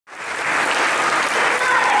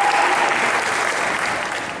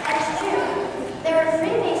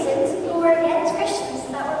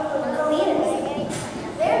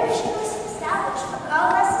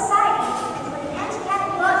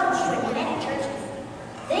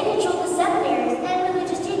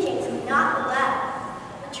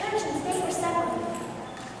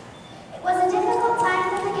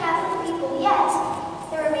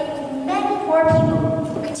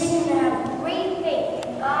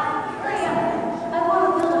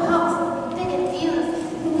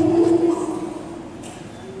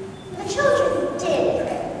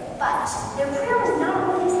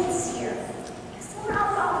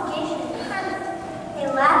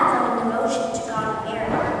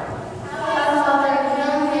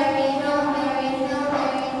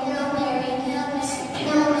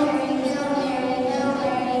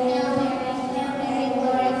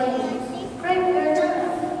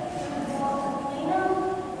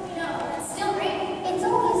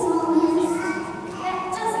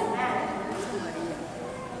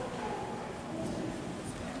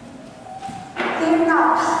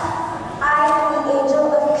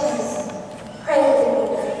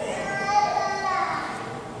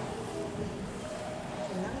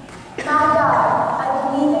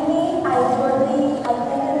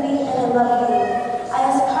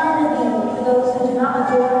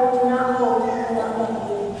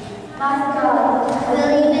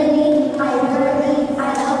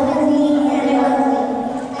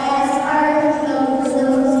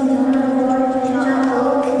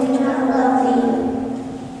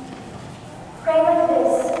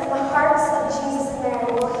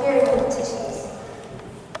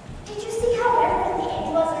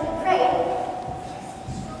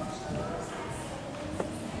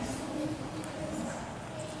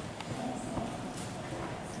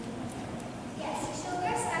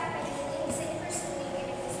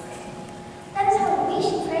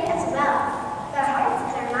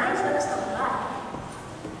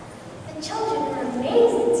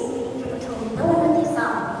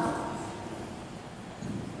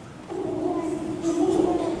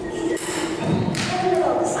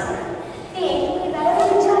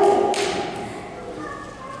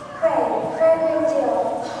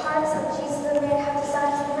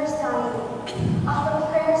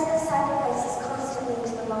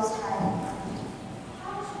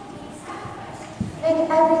make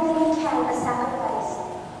everything we can a sacrifice,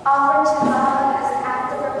 offered to God as an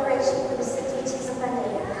act of reparation for the sins which He's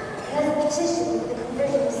offended, and as a petition for the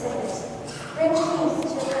conversion of sinners. Bring peace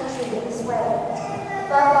to your country in this way.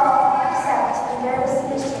 Above all, accept and bear with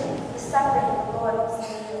submission the suffering of the Lord and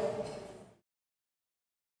Savior.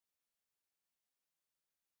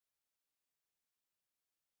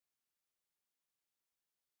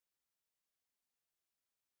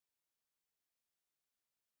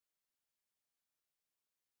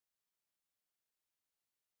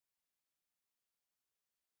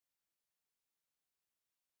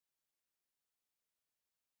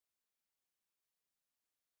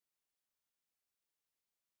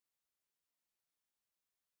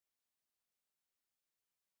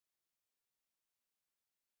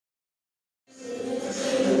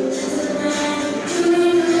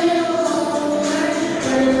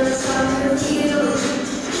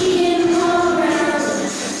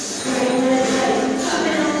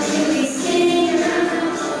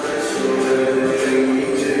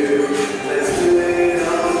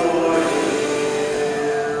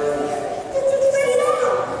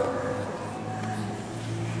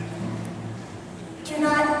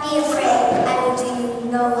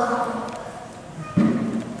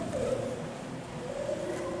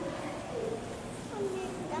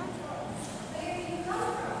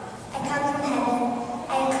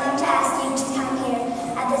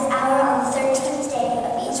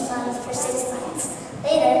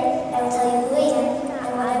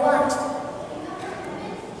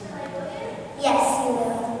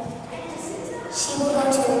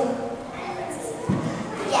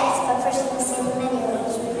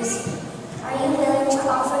 Are you willing to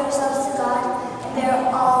offer yourself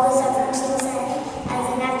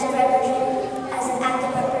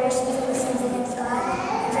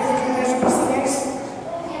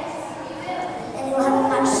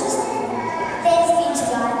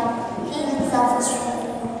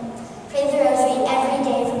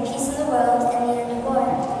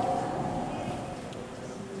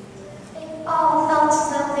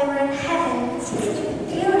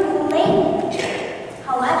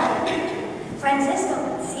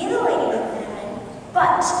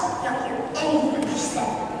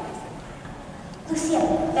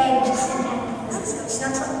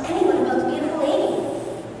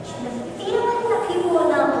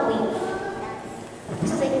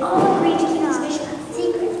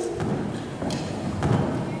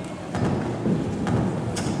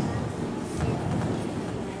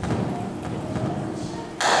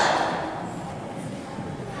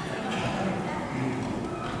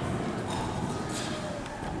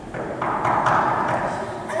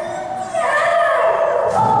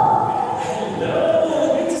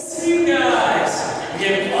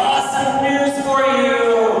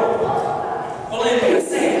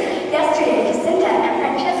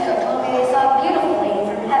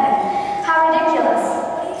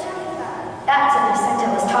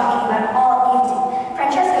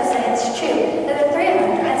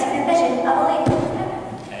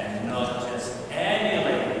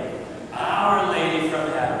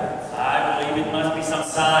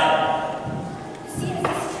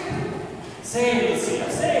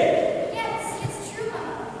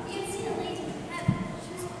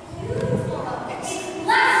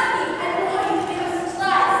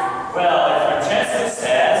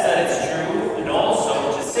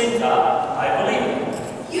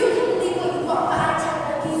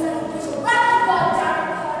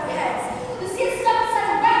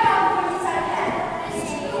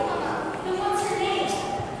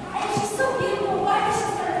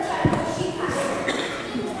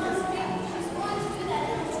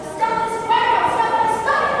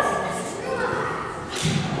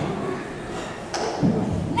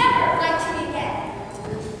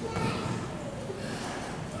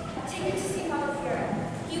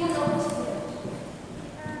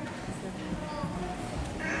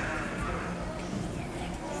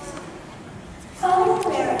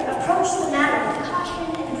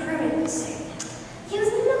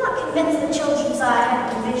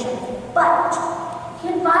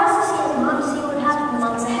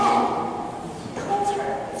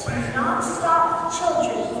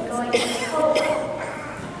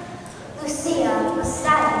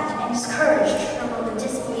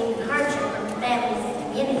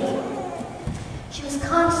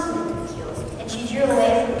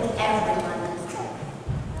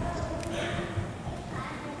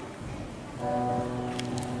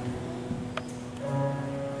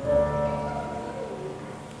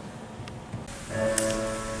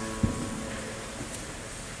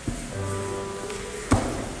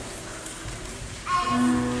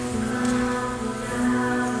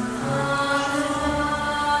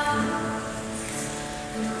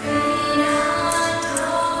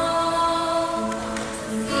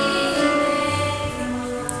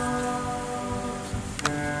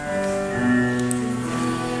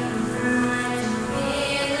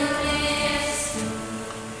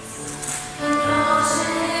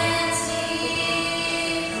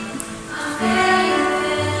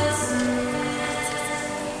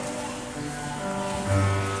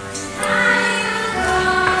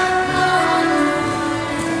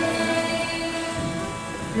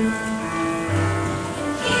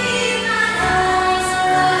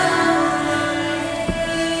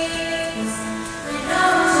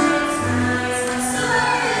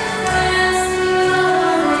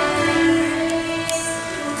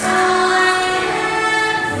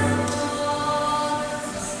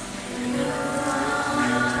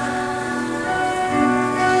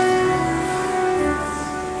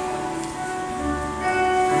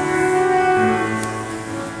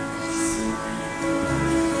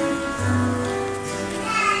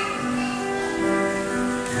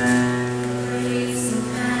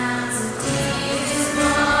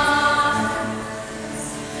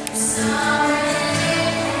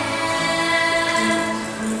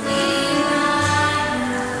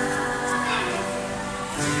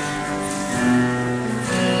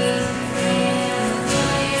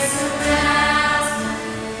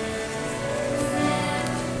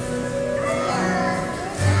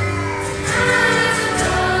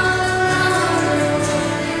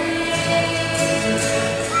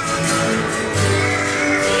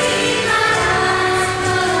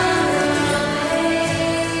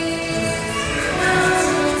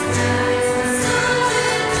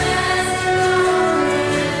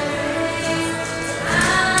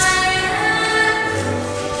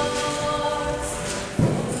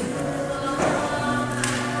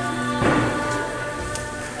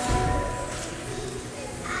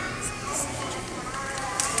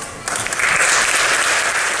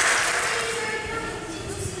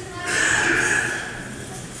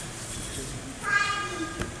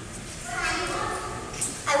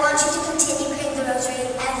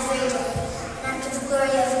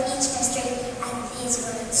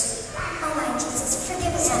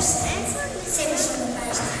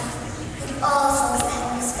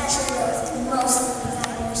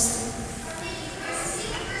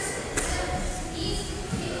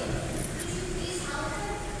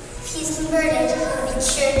converted, he will be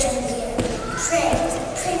cured during the year. Pray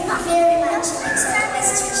very much and make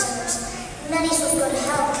sacrifices for sinners. Many souls go to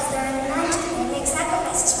hell because they're ununited and make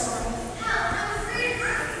sacrifices for them.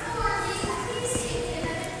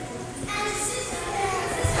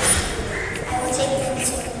 I will take them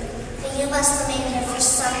too, but you must remain here for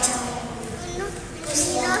some time.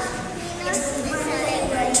 Lucia, it is important that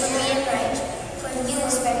you learn to read and write, for you will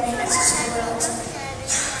spread my message to the world.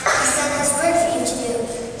 My son has work for you to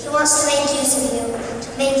do. He wants to make use of you, to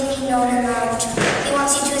make me known and loved. He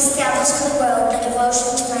wants you to establish in the world the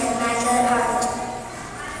devotion to my Immaculate Heart.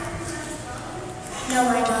 No,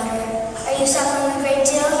 my daughter, are you suffering a great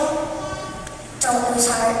deal? Don't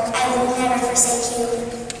lose heart. I will never forsake you.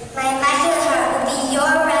 My Immaculate Heart will be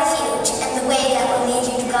your refuge and the way that will lead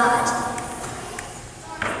you to God.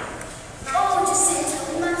 Oh, Jacinta,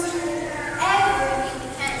 we must have everything we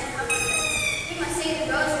can to help you. We must say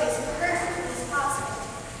the rosary as perfectly as possible.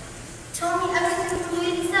 Tell me everything from you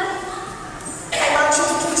yourself. I want you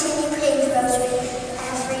to continue praying the rosary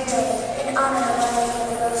every day in honor of Our Lady of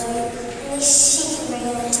the Rosary. Only she can bring an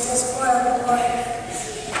end to this horrible war.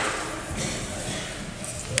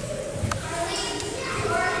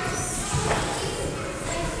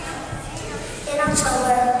 In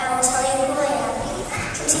October, I will tell you who I am.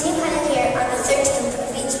 Continue coming here on the 13th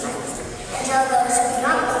of each month, and tell those who do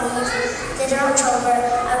not believe that in October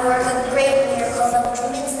I will work a great miracle that will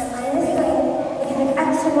convince them. In this way, they can make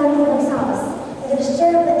extra money for themselves and get a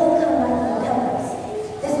share of the income money from the pilgrims.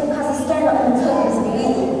 This would cause a scandal in the pilgrims of the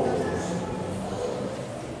evening.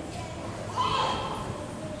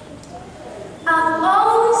 I've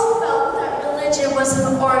always felt that religion was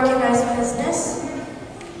an organized business.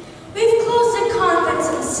 We've closed the convents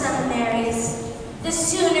and seminaries. The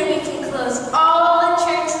sooner we can close all the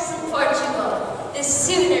churches in Portugal, the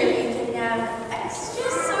sooner we can have an extra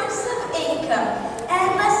source of income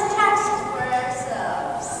and less taxes for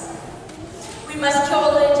ourselves. We must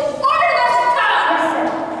kill religion. Order them to come!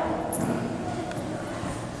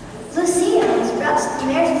 Lucia was brought to be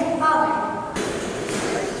married to her father.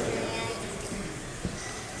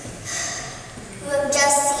 You have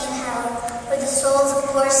just seen hell, where the souls of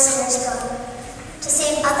poor sinners go. To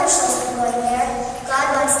save other souls from going there, God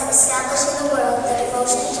wants to establish in the world the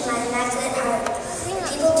devotion to my Immaculate Heart. If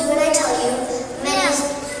people do what I tell you,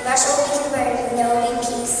 Russia will be converted and there will be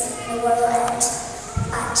peace, and the war will end.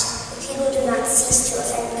 But if people do not cease to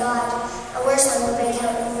offend God, a worse one will break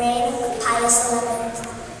out in the reign of Pius XI.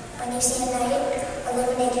 When you see a knight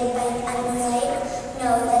illuminated by an unknown light,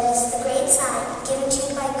 know that it is the great sign given to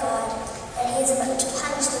you by God that he is about to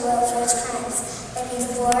punish the world for its crimes, that means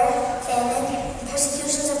war, famine, and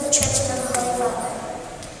persecutions of the Church and of the Holy Father.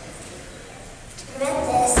 To prevent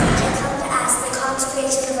this, I come to ask the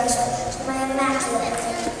consecration of Russia to my Immaculate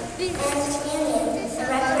Heart, and the communion in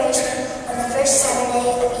reparation of the first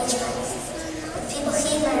Saturday of each month. If people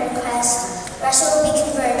heed my request, Russia will be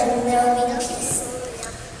converted and there will be peace.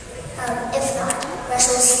 If not,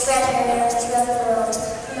 Russia will spread her arrows throughout the world,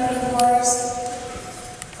 promoting wars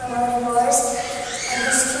and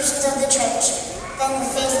persecutions of the Church. Then the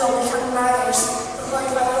faithful will become martyrs. The Holy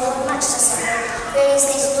Father will have much to suffer. Various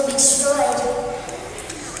nations will be destroyed.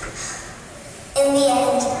 In the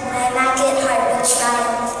end, my Immaculate Heart will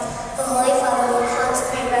triumph. The Holy Father will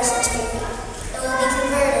consecrate Russia to me. It will be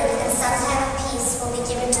converted, and some kind of peace will be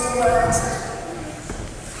given to the world.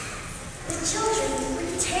 The children were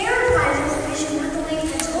terrified of the vision that the lady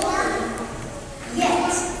had told them.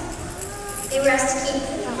 Yet, they were asked to keep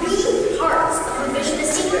 3 parts of the vision a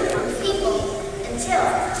secret from people until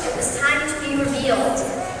it was time to be revealed.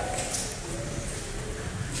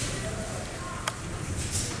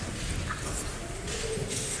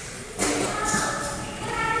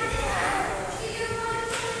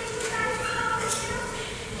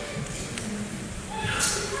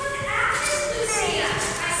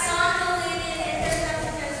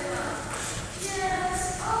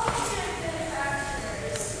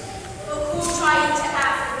 Trying to act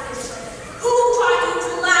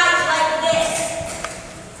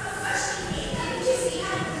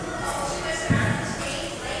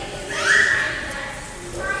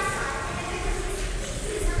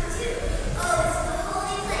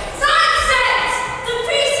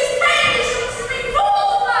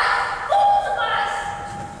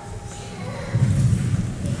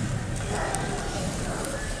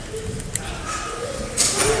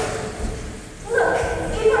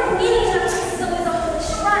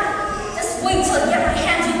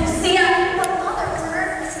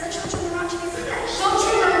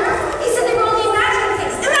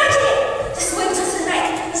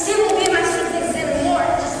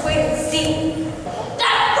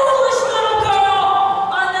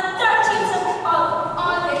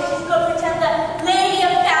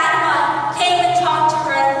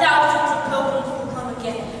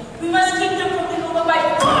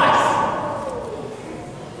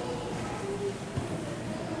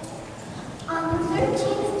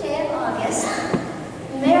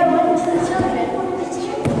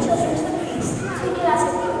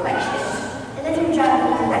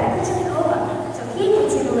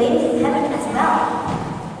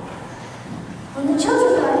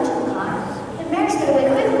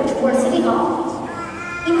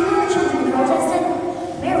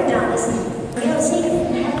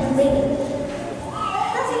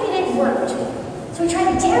So we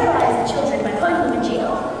tried to terrorize the children by putting them in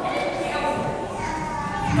jail.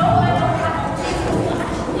 No, I don't have all day for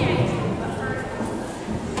watching.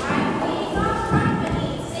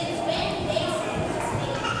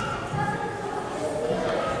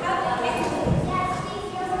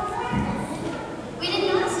 We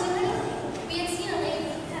did not steal anything. We had seen a lady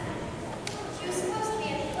from heaven. She was supposed to be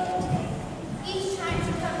at the boat today. Each time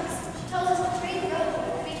she comes, she tells us to trade the road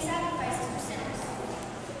and make sacrifices for sinners.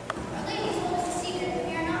 Our lady told us a secret that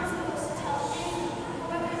we are not supposed to tell anyone.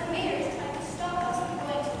 However, the mayor is trying to stop us from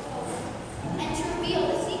going to the boat.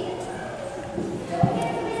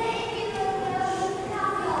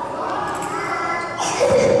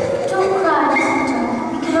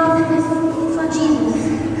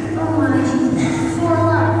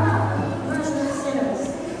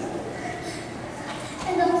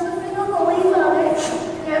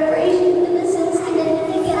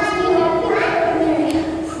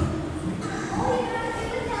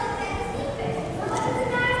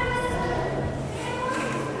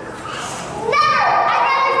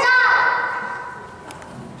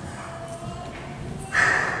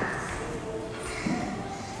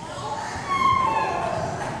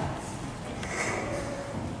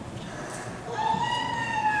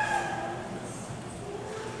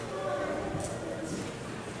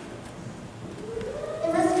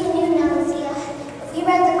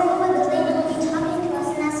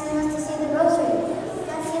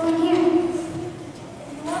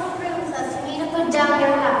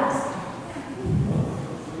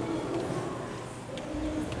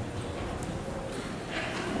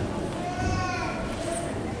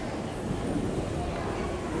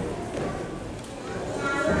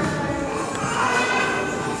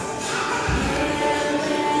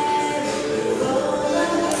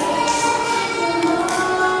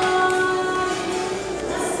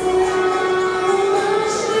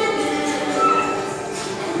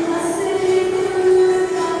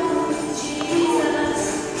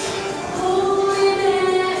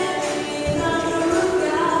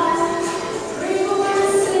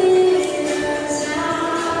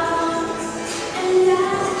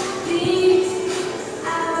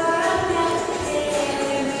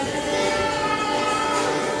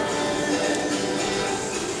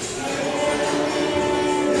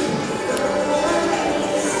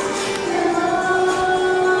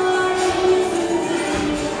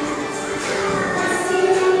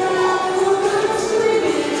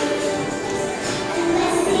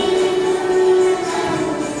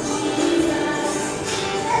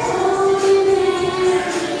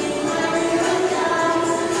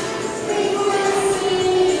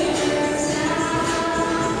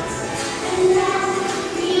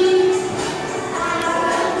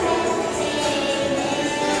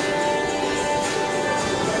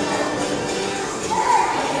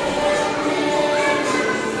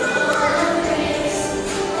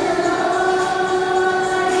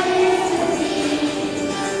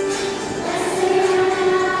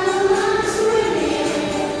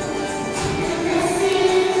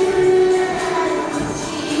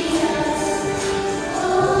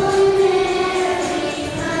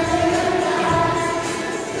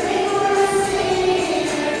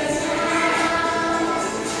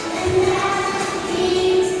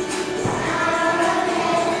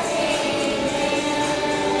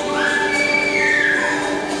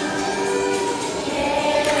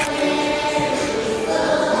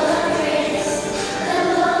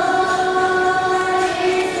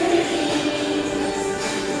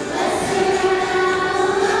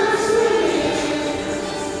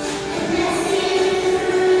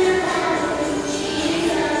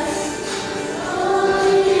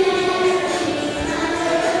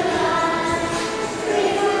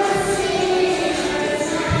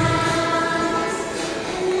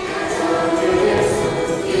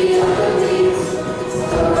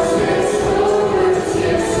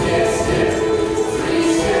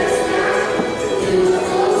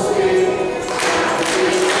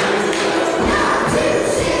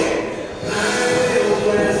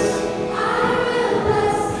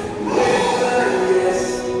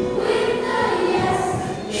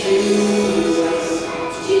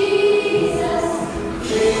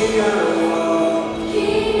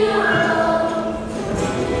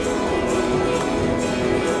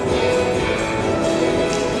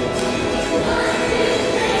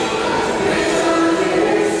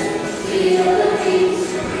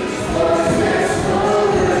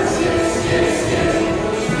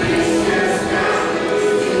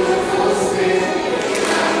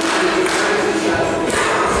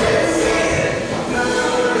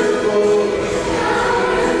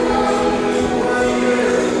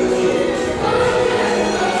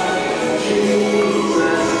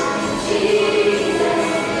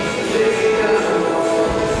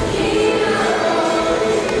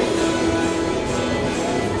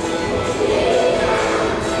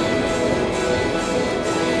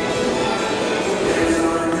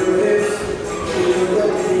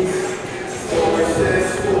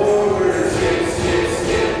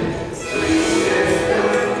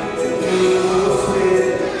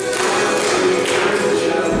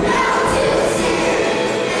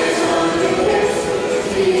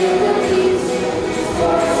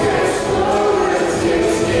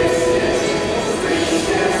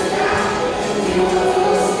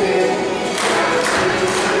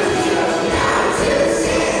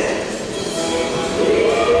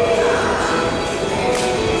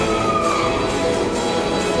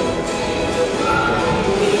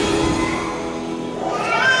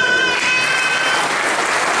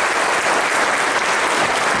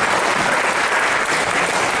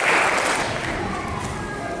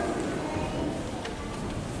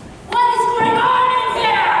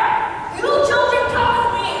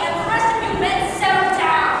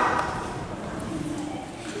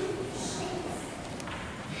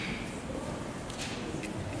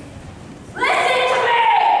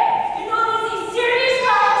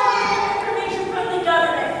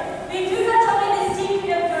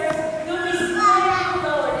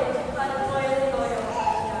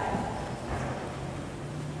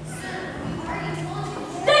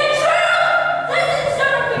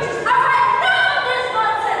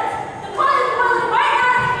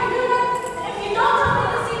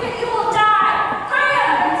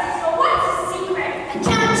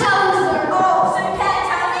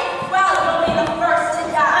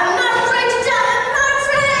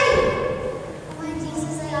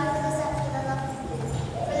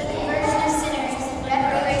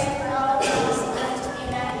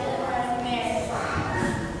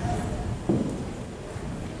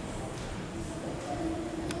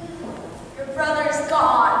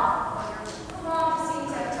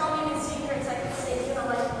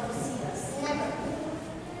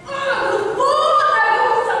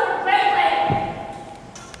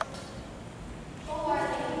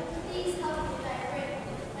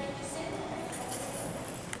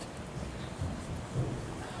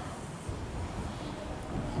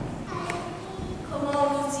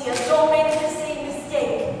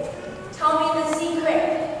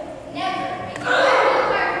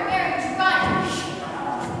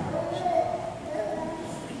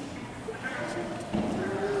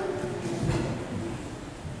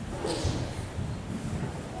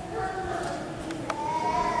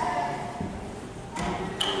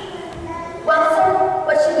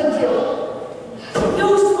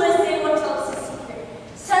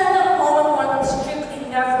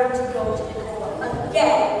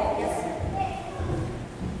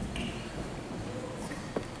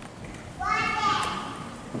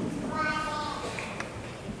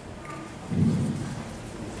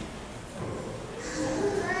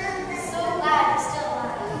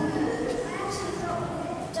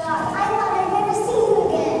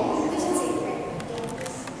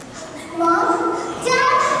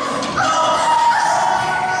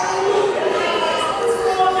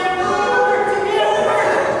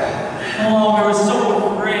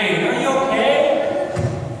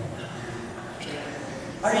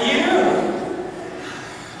 Are you?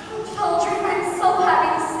 Children, I'm so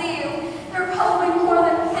happy to see you. There are probably more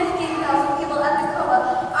than 15,000 people at the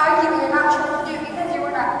Cova arguing you're not sure what to do because you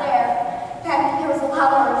were not there. Then there was a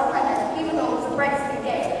loud orange thunder, even though it was a bright sunny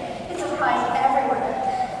day. It surprised everyone.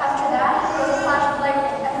 After that, there was a flash of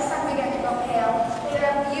lightning and the sun began to go pale. Later,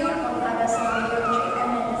 a beautiful incandescent on the oak tree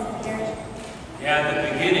and then disappeared. Yeah, at the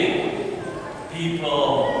beginning,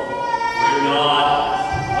 people were not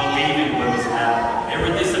believing what was happening. They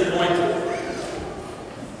were disappointed.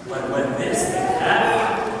 But when this thing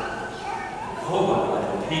happened, Cova went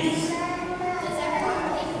in peace. Does everyone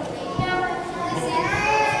believe in the lady now? Does it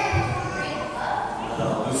great love?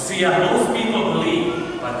 Well, Lucia, most people believe,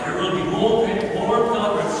 but there will be more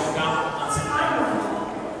pilgrims to come on September.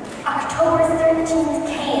 October 13th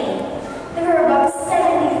came. There were about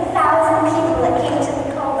 70,000 people that came to the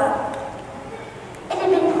Cova. It had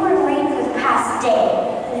been pouring rain for the past day,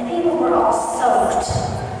 and the people were all soaked.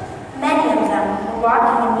 Many of them were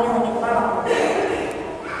walking and kneeling in mud.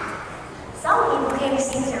 Some people came to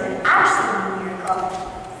see if there would actually be a miracle.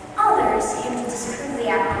 Others came to disprove the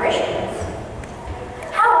apparitions.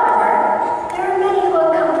 However, there were many who had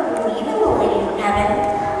come to believe in the Lady from Heaven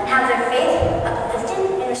and have their faith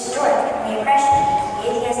uplifted and restored from the oppression of the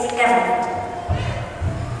atheistic government.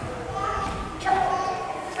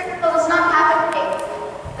 Well, it's not happening.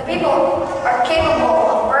 The people are capable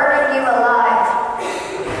of burning you alive.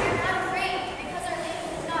 We're not afraid because our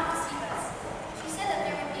lady did not deceive us. She said that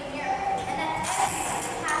there would be a miracle and that everyone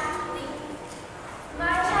would have to believe.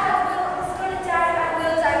 My child is going to die. I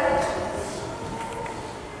will die with you.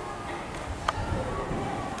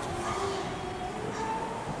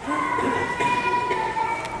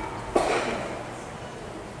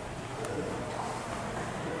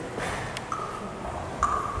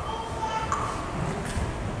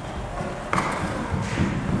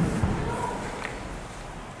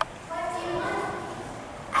 What do you want?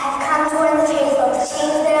 I have come to warn the faithful to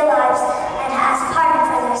change their lives and to ask pardon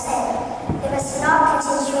for their sin. They must not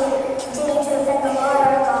continue to offend the Lord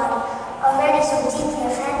our God, already so deeply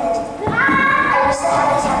offended. I wish to have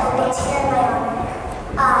the temple built here in my honor.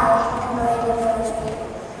 I am the Lady of Rosary.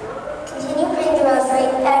 Continue praying the Rosary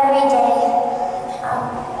every day.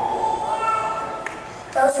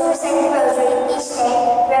 Those who recite the Rosary each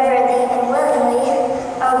day, reverently and willingly,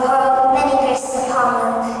 will pour many graces upon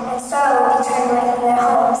them, and sorrow will be turned away from their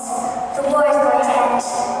homes. The war is going to end,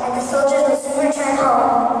 and the soldiers will soon return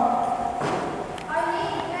home.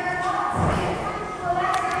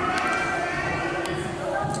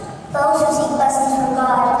 Those who seek blessings from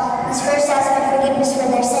God must first ask for forgiveness for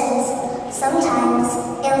their sins. Sometimes,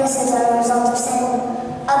 illnesses are a result of sin.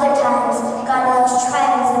 Other times, God allows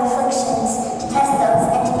trials and afflictions to test those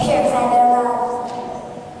and to purify their lives.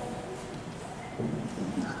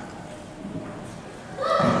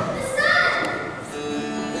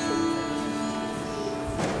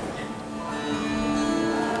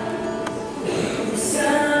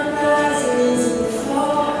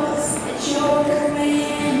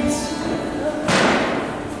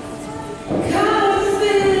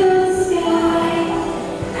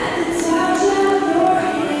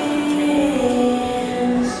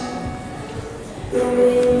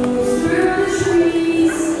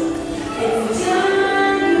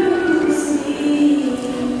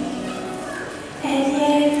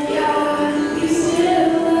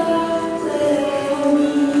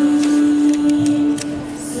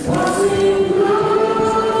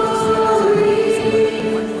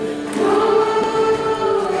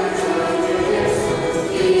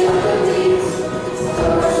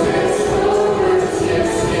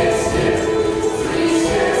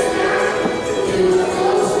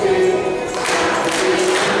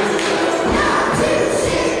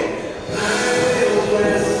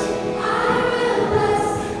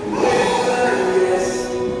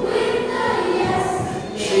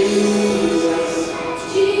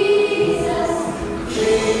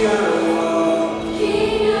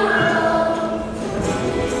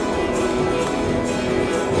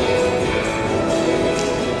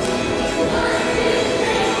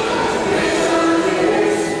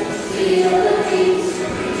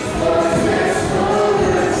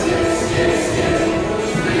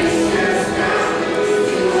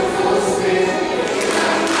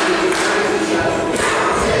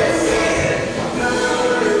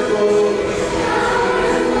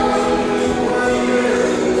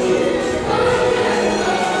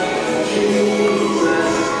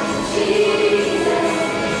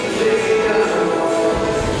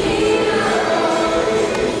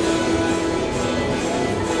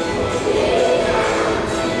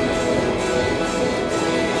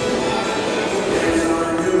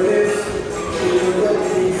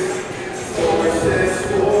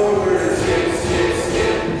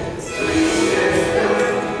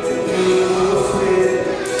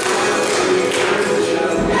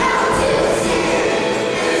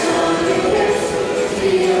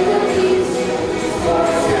 be